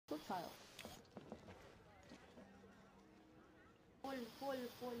Good child. Full.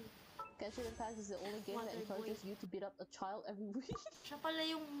 Genshin Impact is the only game that encourages you to beat up a child every week. Siya pala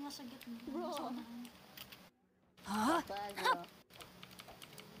yung nasa gitna. Bro. Huh?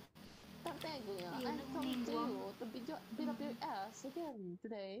 I'm coming to you to beat up your ass again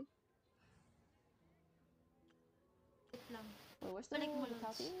today. Wait lang. Wait, where's the Balik mo,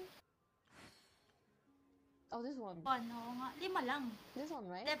 copy? Oh, this one. Oo nga. 5 lang. This one,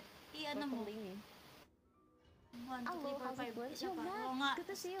 right? I-ano mo. 1, 2, 3, 4, 5. Isa pa. Oo nga. Good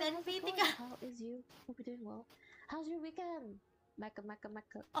to see you. 10 PT ka. How is you? Hope you're doing well. How's your weekend? Mecca.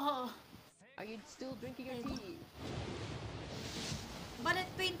 Oo. Are you still drinking your tea? Balit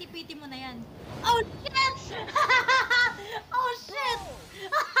 20 PT mo na yan. Oh, shit! Oh, shit!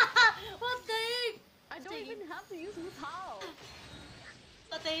 What the heck? I don't even have to use Mutao.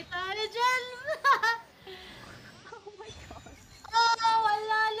 Patay tayo dyan! Oh my god. Oh,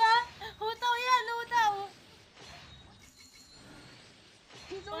 wala na! Hutaw yan, hutaw!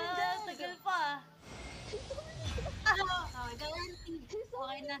 He's already dead! Tagal pa. Okay, guarantee.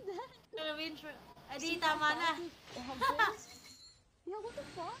 Okay na. Gawin sure. Adi, tama na. Yeah, what the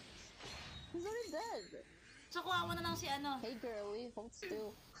fuck? He's already dead. So, kuha mo na lang si ano. Hey girlie, hold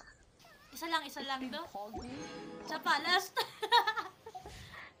still. Isa lang do. Poggy. Siya pa, last.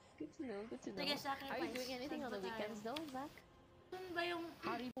 Good to know. Sige, sacrifice. Are you doing anything on the weekends though, Zach? Saan ba yung...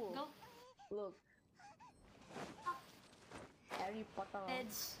 Go? Look. Harry Potter.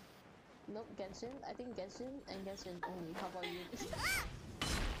 Heads. Nope, Genshin. I think Genshin and Genshin only. How about you?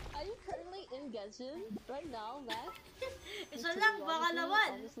 Are you currently in Genshin right now, Mac? Isa lang, baka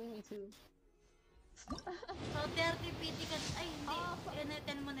lawan. Honestly, me too. So, 30 PT ka. Ay, hindi.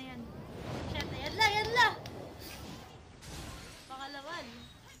 10 mo na yan. Shit, yan la! Baka lawan.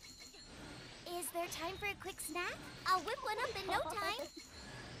 Is there time for a quick snack? I'll whip one up in no time.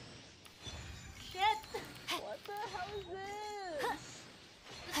 Shit! What the hell is this?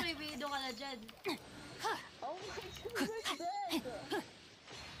 Tapos may video ka na dyan. Oh my god, he's dead!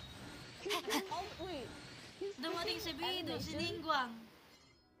 Wait. Dumating si Bido, si Ningguang.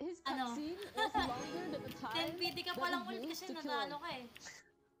 His cutscene was longer than the time 10 PT ka palang ulit kasi natalo ka eh.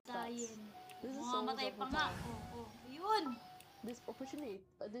 Dayin. Mamamatay pa nga. Oh. Yun! This opportunity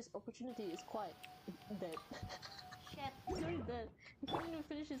is quite dead. Shit. He's already dead. He couldn't even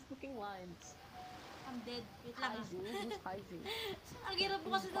finish his fucking lines. I'm dead. Wait lang ah. Who's Kaiju? Ang hirap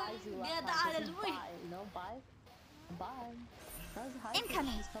mo kasi nang ginadaanan mo eh. You know, bye. How's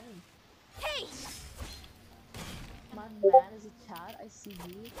Incoming. He's coming. Hey! My man is a chat. I see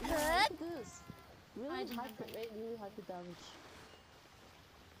you. Yeah, look at this. Really high crit rate, really high crit damage.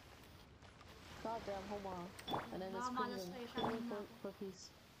 Goddamn, Homa. And then it's Crimson for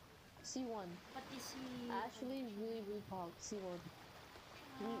piece. C1. Pati si... Actually, really pog. C1.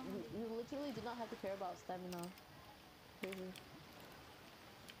 We literally did not have to care about stamina. Crazy.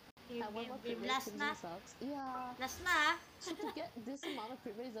 Game last na. Yeah. Last na. So to get this amount of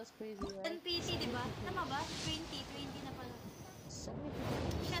crit rates, that's crazy, right? 10 PT, diba? Tama ba? 20 na pala. So many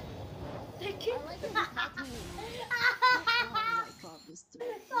people. Shit. Thank you. I like that you caught me. Oh my god, this dude.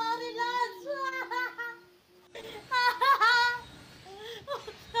 Sorry, Lance.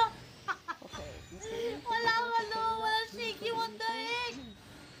 Okay, this dude. Walang Xingqiu, what the heck?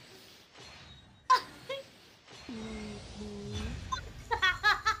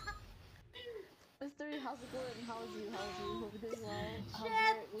 Mystery, how's it going? How's you? Hope you're doing well.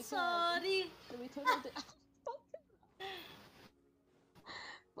 Shit, sorry.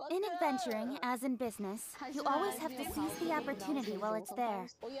 In adventuring, as in business, you always have to seize the opportunity while it's there.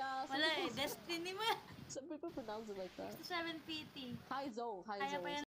 Wala eh, destiny mo. Some people pronounce it like that. 7 PT. Hi Zo. Kaya pa yan.